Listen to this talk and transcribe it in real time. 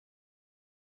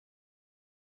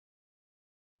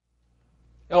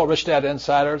Hello, Rich Dad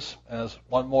Insiders. As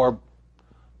one more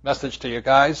message to you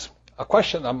guys, a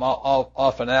question I'm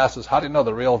often asked is, how do you know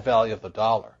the real value of the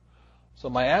dollar? So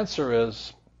my answer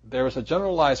is, there is a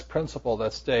generalized principle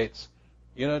that states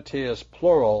unity is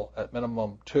plural at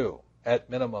minimum two. At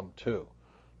minimum two.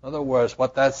 In other words,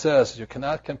 what that says is you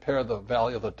cannot compare the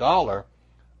value of the dollar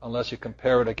unless you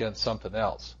compare it against something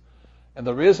else. And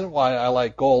the reason why I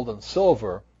like gold and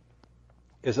silver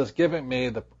is it's giving me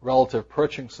the relative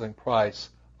purchasing price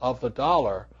of the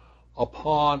dollar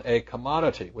upon a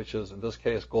commodity, which is in this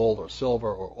case gold or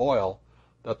silver or oil,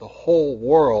 that the whole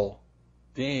world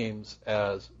deems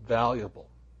as valuable.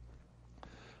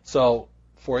 So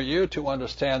for you to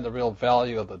understand the real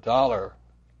value of the dollar,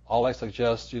 all I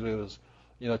suggest you do is,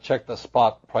 check the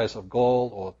spot price of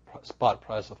gold or spot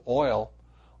price of oil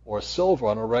or silver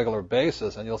on a regular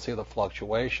basis, and you'll see the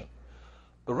fluctuation.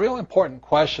 The real important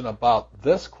question about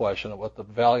this question of what the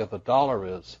value of the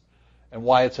dollar is and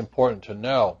why it's important to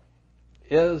know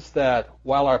is that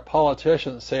while our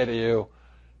politicians say to you,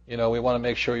 we want to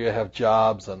make sure you have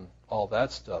jobs and all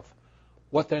that stuff,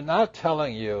 what they're not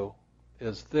telling you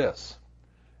is this,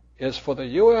 is for the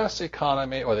U.S.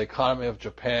 economy or the economy of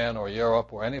Japan or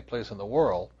Europe or any place in the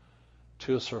world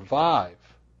to survive,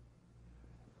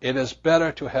 it is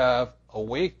better to have a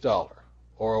weak dollar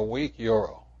or a weak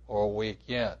euro or a weak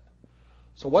yen.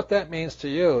 So what that means to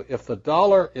you, if the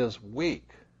dollar is weak,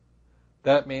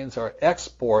 that means our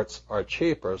exports are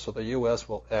cheaper, so the U.S.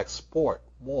 will export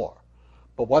more.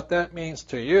 But what that means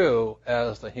to you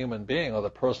as the human being or the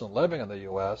person living in the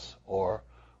U.S. or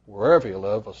wherever you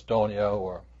live, Estonia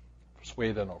or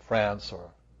Sweden or France or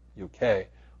UK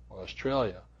or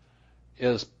Australia,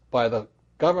 is by the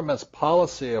government's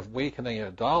policy of weakening your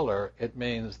dollar, it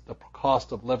means the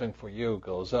cost of living for you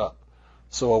goes up.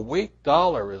 So a weak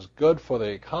dollar is good for the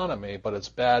economy, but it's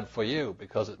bad for you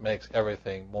because it makes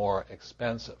everything more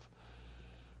expensive.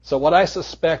 So what I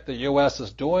suspect the U.S.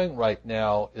 is doing right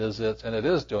now is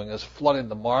flooding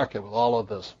the market with all of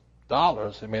this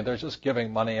dollars. I mean, they're just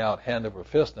giving money out hand over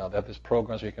fist now. They have these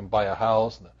programs where you can buy a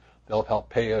house and they'll help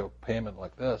pay a payment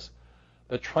like this.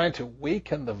 They're trying to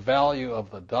weaken the value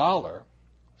of the dollar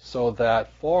so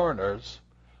that foreigners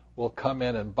will come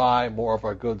in and buy more of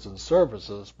our goods and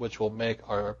services, which will make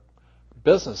our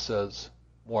businesses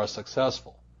more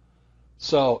successful.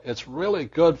 So it's really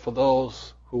good for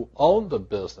those who own the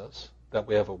business that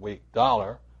we have a weak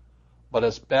dollar, but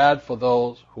it's bad for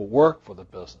those who work for the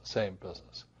business, same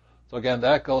business. So again,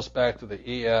 that goes back to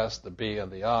the ES, the B,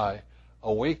 and the I.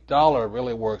 A weak dollar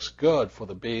really works good for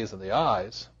the B's and the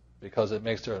I's because it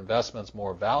makes their investments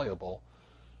more valuable,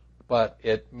 but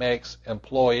it makes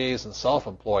employees and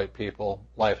self-employed people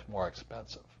life more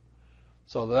expensive.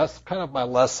 So that's kind of my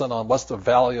lesson on what's the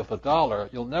value of the dollar.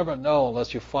 You'll never know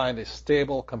unless you find a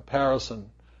stable comparison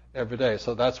every day.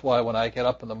 So that's why when I get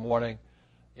up in the morning,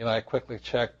 I quickly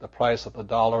check the price of the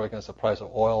dollar against the price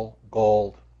of oil,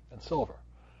 gold, and silver.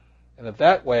 And in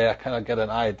that way, I kind of get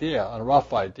a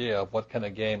rough idea of what kind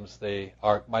of games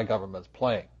my government's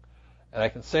playing. And I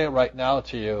can say right now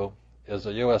to you, is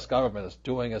the U.S. government is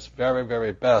doing its very,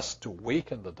 very best to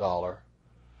weaken the dollar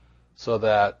so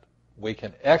that we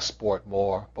can export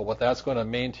more. But what that's going to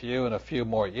mean to you in a few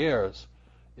more years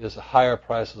is the higher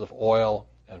prices of oil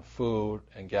and food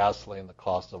and gasoline, the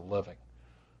cost of living.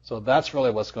 So that's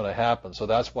really what's going to happen. So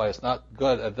that's why it's not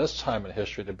good at this time in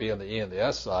history to be on the E and the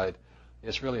S side.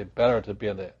 It's really better to be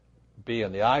on the B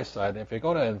and the I side. And if you're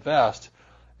going to invest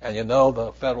and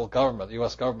the federal government, the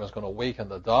U.S. government is going to weaken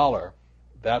the dollar,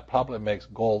 that probably makes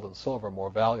gold and silver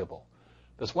more valuable.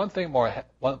 There's one thing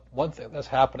that's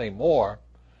happening more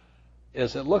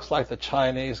is it looks like the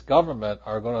Chinese government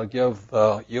are going to give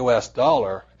the U.S.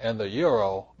 dollar and the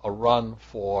euro a run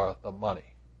for the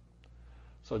money.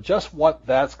 So just what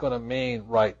that's going to mean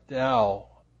right now,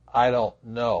 I don't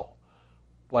know.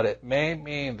 But it may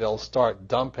mean they'll start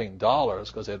dumping dollars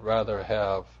because they'd rather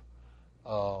have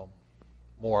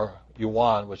more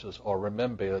yuan, or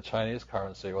renminbi, the Chinese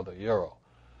currency, or the euro.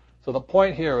 So the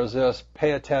point here is this: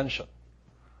 pay attention.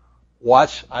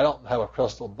 Watch. I don't have a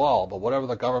crystal ball, but whatever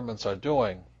the governments are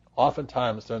doing,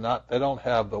 oftentimes they don't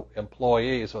have the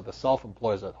employees or the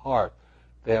self-employed at heart.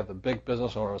 They have the big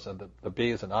business owners and the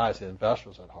B's and I's, the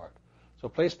investors at heart. So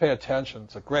please pay attention.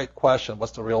 It's a great question.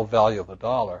 What's the real value of the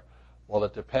dollar? Well,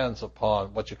 it depends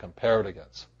upon what you compare it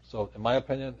against. So in my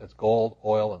opinion, it's gold,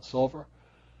 oil, and silver.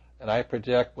 And I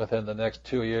predict within the next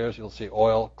 2 years, you'll see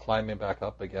oil climbing back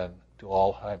up again to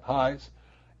all-time highs.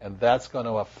 And that's going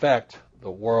to affect the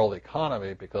world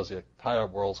economy because the entire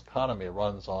world's economy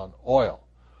runs on oil.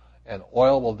 And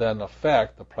oil will then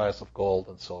affect the price of gold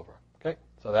and silver. Okay?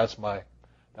 So that's my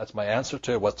answer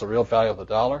to what's the real value of the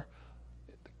dollar.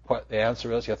 the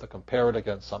answer is you have to compare it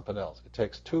against something else. It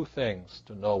takes two things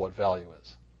to know what value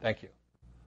is. Thank you.